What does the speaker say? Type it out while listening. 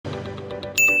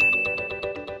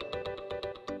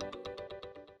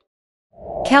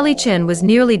Kelly Chen was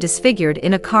nearly disfigured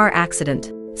in a car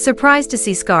accident. Surprised to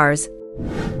see scars.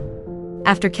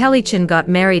 After Kelly Chen got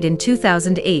married in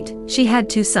 2008, she had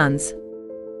 2 sons.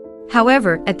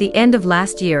 However, at the end of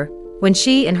last year, when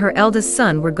she and her eldest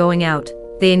son were going out,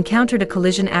 they encountered a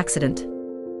collision accident.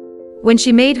 When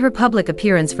she made her public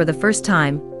appearance for the first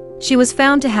time, she was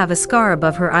found to have a scar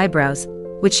above her eyebrows,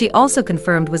 which she also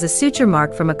confirmed was a suture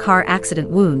mark from a car accident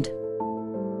wound.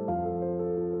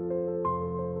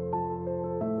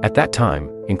 At that time,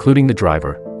 including the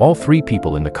driver, all 3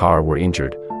 people in the car were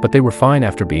injured, but they were fine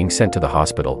after being sent to the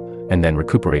hospital, and then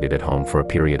recuperated at home for a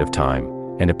period of time,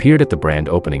 and appeared at the brand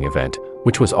opening event,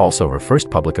 which was also her first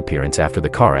public appearance after the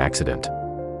car accident.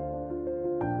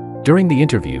 During the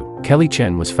interview, Kelly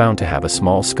Chen was found to have a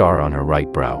small scar on her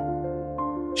right brow.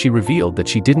 She revealed that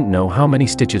she didn't know how many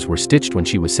stitches were stitched when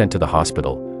she was sent to the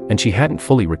hospital, and she hadn't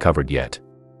fully recovered yet.